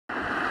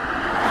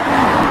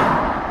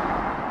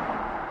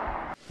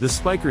The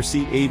Spyker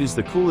C8 is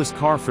the coolest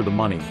car for the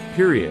money,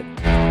 period.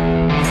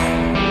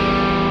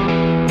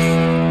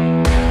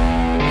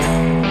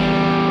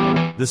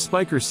 The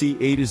Spyker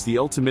C8 is the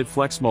ultimate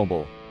flex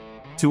mobile.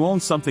 To own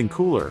something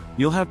cooler,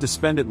 you'll have to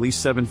spend at least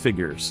 7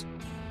 figures.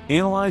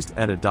 Analyzed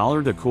at a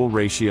 $1 to cool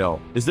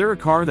ratio, is there a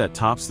car that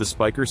tops the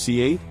Spyker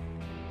C8?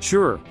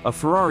 Sure, a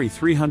Ferrari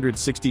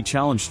 360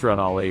 Challenge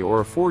Stradale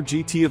or a Ford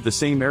GT of the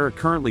same era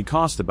currently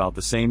cost about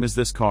the same as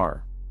this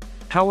car.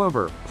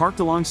 However, parked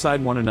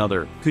alongside one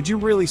another, could you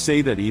really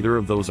say that either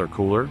of those are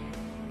cooler?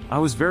 I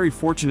was very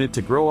fortunate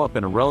to grow up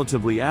in a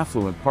relatively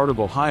affluent part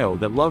of Ohio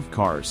that loved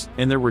cars,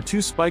 and there were 2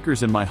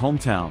 Spykers in my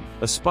hometown,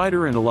 a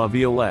Spyder and a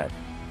Laviolette.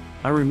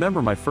 I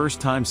remember my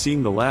first time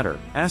seeing the latter,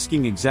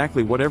 asking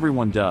exactly what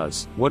everyone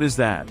does, "What is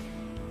that?"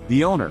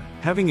 The owner,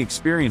 having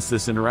experienced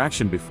this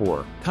interaction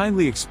before,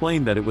 kindly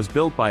explained that it was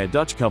built by a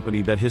Dutch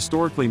company that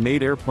historically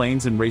made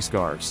airplanes and race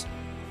cars.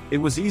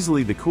 It was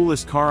easily the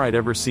coolest car I'd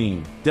ever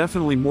seen,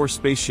 definitely more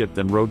spaceship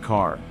than road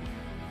car.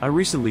 I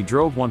recently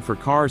drove one for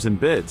cars and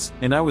bids,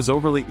 and I was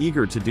overly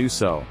eager to do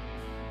so.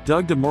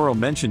 Doug DeMuro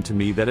mentioned to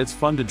me that it's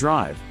fun to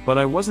drive, but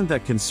I wasn't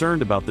that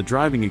concerned about the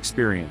driving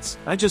experience.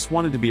 I just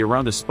wanted to be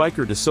around a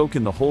Spyker to soak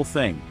in the whole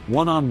thing,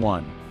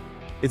 one-on-one.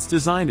 Its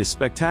design is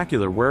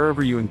spectacular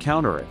wherever you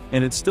encounter it,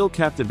 and it still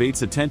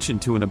captivates attention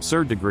to an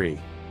absurd degree.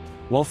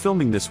 While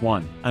filming this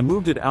one, I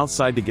moved it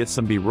outside to get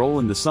some B-roll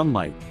in the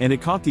sunlight, and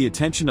it caught the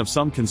attention of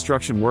some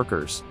construction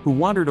workers, who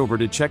wandered over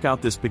to check out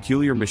this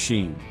peculiar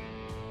machine.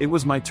 It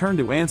was my turn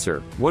to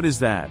answer, "What is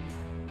that?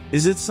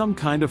 Is it some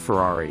kind of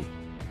Ferrari?"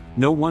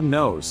 No one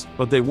knows,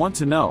 but they want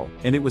to know,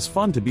 and it was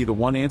fun to be the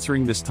one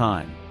answering this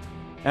time.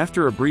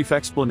 After a brief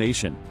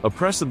explanation, a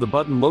press of the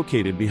button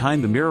located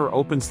behind the mirror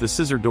opens the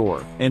scissor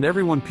door, and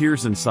everyone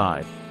peers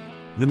inside.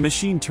 The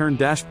machine-turned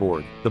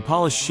dashboard, the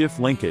polished shift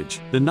linkage,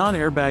 the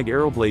non-airbag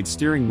Aeroblade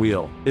steering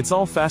wheel, it's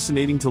all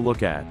fascinating to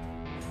look at.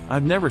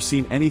 "I've never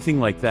seen anything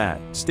like that,"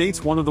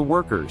 states one of the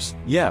workers.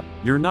 "Yep,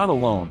 you're not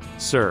alone,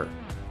 sir."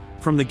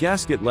 From the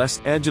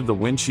gasket-less edge of the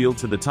windshield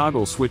to the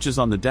toggle switches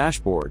on the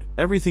dashboard,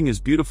 everything is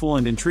beautiful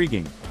and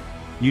intriguing.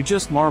 You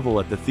just marvel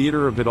at the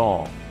theater of it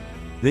all.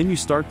 Then you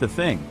start the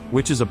thing,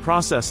 which is a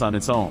process on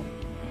its own.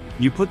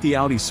 You put the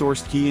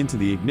Audi-sourced key into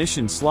the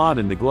ignition slot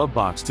in the glove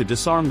box to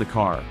disarm the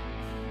car.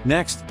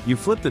 Next, you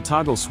flip the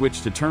toggle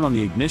switch to turn on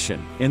the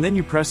ignition, and then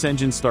you press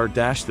engine start.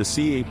 The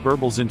C8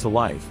 burbles into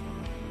life.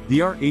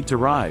 The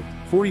R8-derived,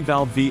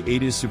 40-valve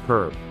V8 is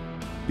superb.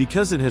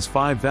 Because it has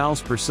 5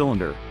 valves per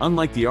cylinder,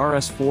 unlike the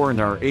RS4 and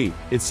R8,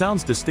 it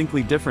sounds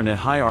distinctly different at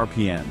high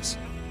RPMs.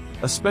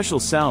 A special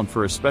sound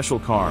for a special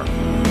car.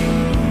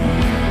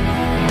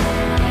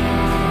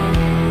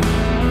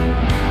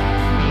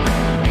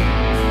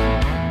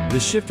 The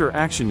shifter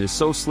action is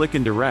so slick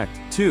and direct,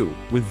 too,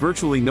 with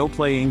virtually no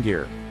play-in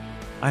gear.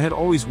 I had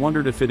always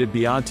wondered if it'd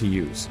be odd to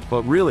use,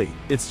 but really,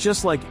 it's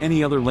just like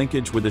any other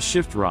linkage with a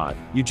shift rod,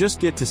 you just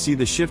get to see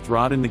the shift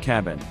rod in the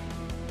cabin.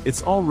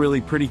 It's all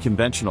really pretty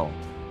conventional.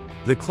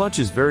 The clutch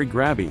is very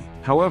grabby,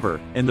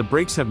 however, and the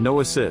brakes have no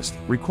assist,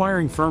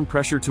 requiring firm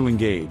pressure to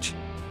engage.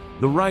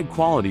 The ride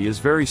quality is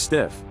very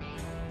stiff.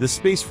 The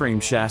space-frame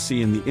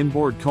chassis and the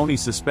inboard Coney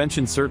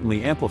suspension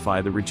certainly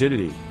amplify the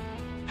rigidity.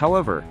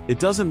 However, it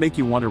doesn't make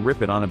you want to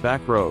rip it on a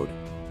back road.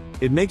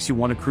 It makes you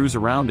want to cruise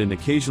around and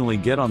occasionally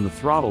get on the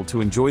throttle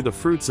to enjoy the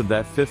fruits of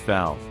that 5th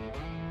valve.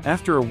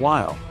 After a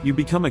while, you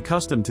become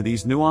accustomed to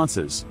these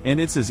nuances, and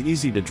it's as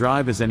easy to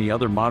drive as any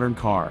other modern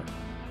car.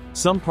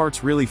 Some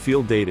parts really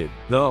feel dated,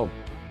 though.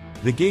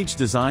 The gauge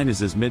design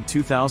is as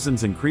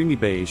mid-2000s and creamy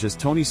beige as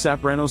Tony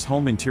Soprano's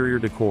home interior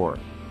decor.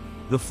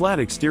 The flat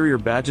exterior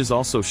badges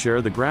also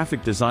share the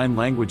graphic design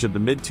language of the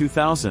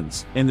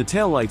mid-2000s, and the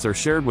taillights are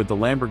shared with the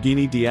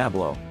Lamborghini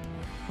Diablo.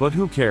 But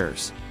who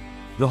cares?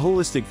 The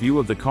holistic view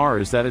of the car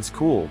is that it's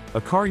cool,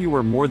 a car you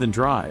wear more than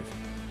drive.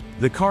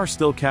 The car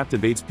still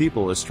captivates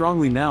people as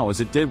strongly now as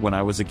it did when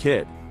I was a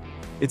kid.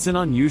 It's an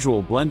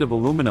unusual blend of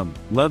aluminum,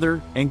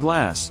 leather, and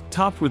glass,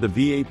 topped with a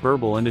V8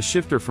 burble and a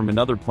shifter from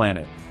another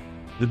planet.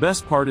 The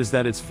best part is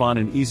that it's fun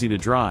and easy to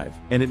drive,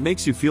 and it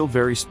makes you feel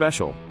very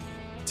special.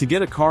 To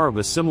get a car of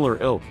a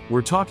similar ilk,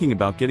 we're talking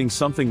about getting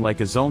something like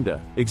a Zonda,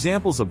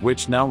 examples of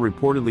which now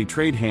reportedly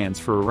trade hands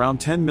for around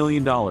 $10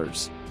 million.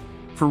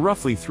 For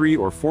roughly 3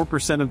 or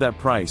 4% of that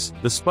price,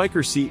 the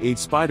Spyker C8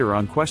 Spyder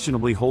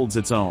unquestionably holds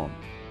its own.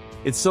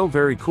 It's so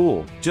very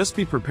cool, just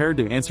be prepared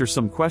to answer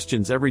some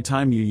questions every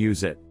time you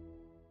use it.